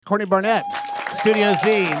Courtney Barnett, Studio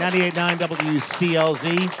Z, 98.9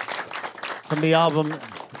 WCLZ. From the album,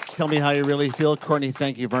 Tell Me How You Really Feel. Courtney,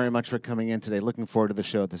 thank you very much for coming in today. Looking forward to the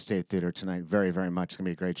show at the State Theater tonight. Very, very much. It's going to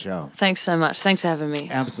be a great show. Thanks so much. Thanks for having me.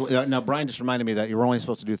 Absolutely. Now, Brian just reminded me that you were only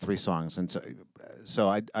supposed to do 3 songs, and so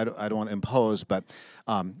I don't want to impose, but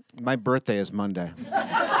my birthday is Monday.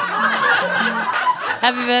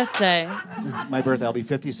 Happy birthday. My birthday, I'll be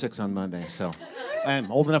 56 on Monday, so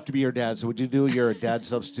I'm old enough to be your dad, so would you do your dad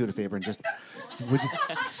substitute a favor and just... Would you?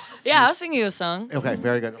 Yeah, I'll sing you a song. Okay,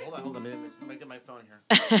 very good. Hold on. Let me get my phone here.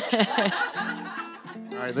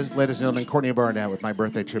 All right, ladies and gentlemen, Courtney Barnett with my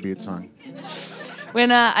birthday tribute song.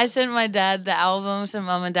 When I sent my dad the album, sent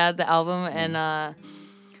mom and dad the album,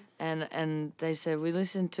 and they said, we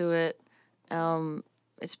listened to it.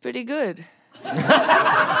 It's pretty good.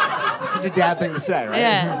 It's such a dad thing to say, right?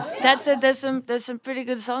 Yeah. Dad said there's some pretty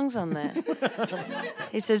good songs on there.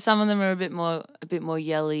 He said some of them are a bit more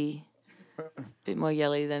yelly. Bit more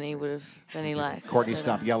yelly than he liked. Courtney,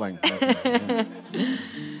 stop yelling. All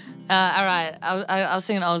right, I'll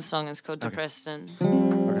sing an old song. It's called Depressed.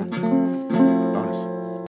 Okay.